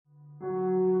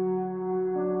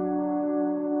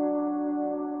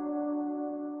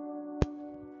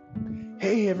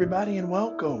Hey, everybody, and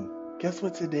welcome. Guess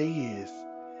what today is?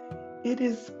 It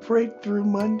is Breakthrough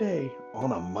Monday.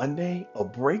 On a Monday, a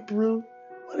breakthrough?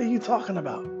 What are you talking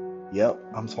about? Yep,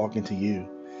 I'm talking to you.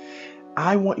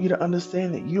 I want you to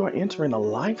understand that you are entering a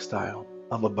lifestyle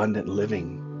of abundant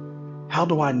living. How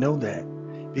do I know that?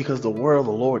 Because the word of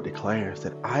the Lord declares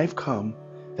that I've come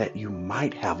that you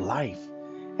might have life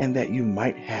and that you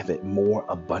might have it more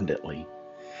abundantly.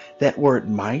 That word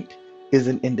might is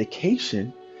an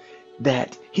indication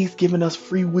that He's given us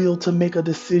free will to make a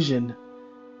decision.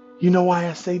 You know why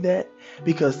I say that?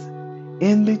 Because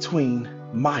in between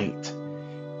might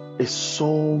is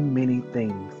so many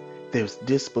things. There's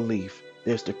disbelief,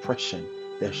 there's depression,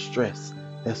 there's stress,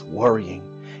 there's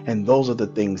worrying. And those are the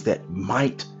things that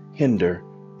might hinder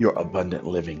your abundant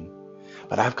living.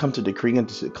 But I've come to decree and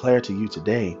to declare to you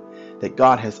today that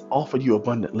God has offered you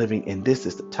abundant living, and this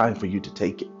is the time for you to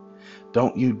take it.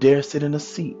 Don't you dare sit in a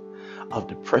seat of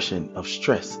depression, of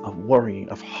stress, of worrying,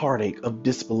 of heartache, of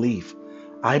disbelief.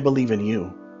 I believe in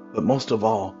you, but most of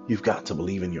all, you've got to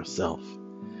believe in yourself.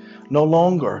 No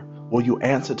longer will you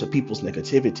answer to people's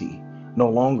negativity. No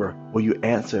longer will you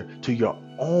answer to your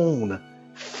own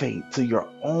faith, to your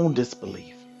own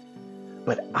disbelief.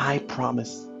 But I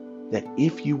promise that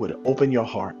if you would open your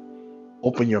heart,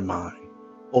 open your mind,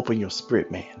 open your spirit,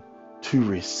 man, to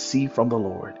receive from the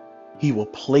Lord, He will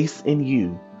place in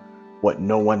you what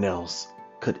no one else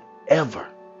could ever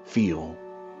feel.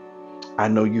 I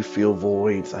know you feel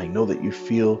voids. I know that you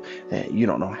feel that you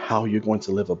don't know how you're going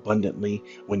to live abundantly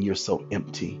when you're so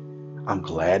empty. I'm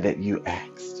glad that you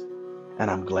asked. And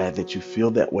I'm glad that you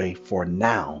feel that way for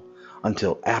now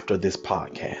until after this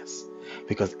podcast.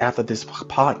 Because after this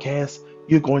podcast,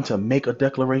 you're going to make a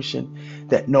declaration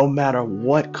that no matter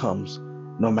what comes,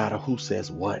 no matter who says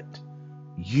what,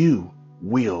 you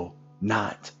will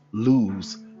not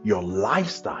lose your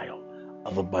lifestyle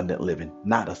of abundant living.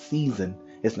 Not a season.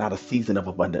 It's not a season of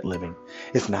abundant living.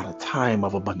 It's not a time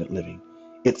of abundant living.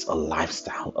 It's a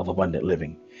lifestyle of abundant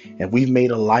living. And we've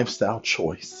made a lifestyle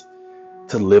choice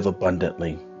to live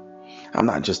abundantly. I'm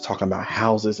not just talking about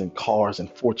houses and cars and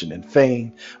fortune and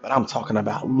fame, but I'm talking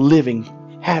about living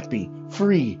happy,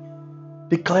 free,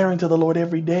 declaring to the Lord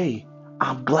every day,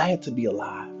 I'm glad to be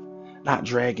alive, not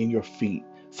dragging your feet,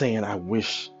 saying, I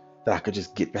wish that I could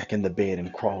just get back in the bed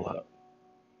and crawl up.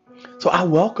 So I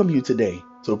welcome you today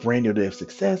to a brand new day of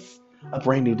success, a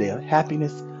brand new day of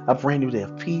happiness, a brand new day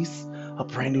of peace, a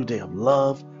brand new day of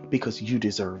love, because you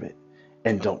deserve it.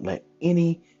 And don't let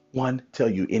anyone tell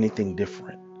you anything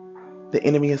different. The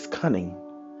enemy is cunning,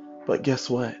 but guess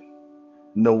what?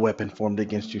 No weapon formed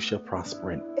against you shall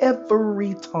prosper, and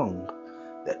every tongue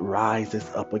that rises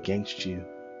up against you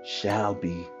shall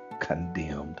be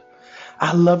condemned.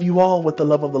 I love you all with the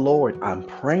love of the Lord. I'm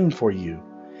praying for you.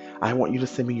 I want you to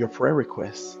send me your prayer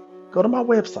requests. Go to my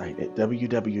website at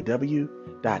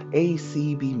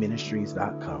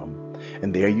www.acbministries.com.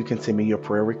 And there you can send me your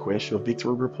prayer requests, your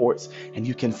victory reports, and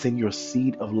you can send your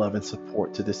seed of love and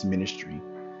support to this ministry.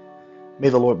 May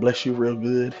the Lord bless you real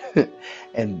good.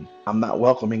 And I'm not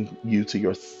welcoming you to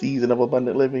your season of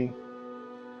abundant living.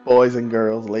 Boys and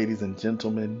girls, ladies and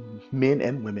gentlemen, men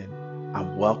and women,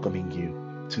 I'm welcoming you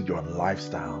to your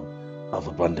lifestyle of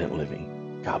abundant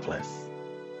living. God bless.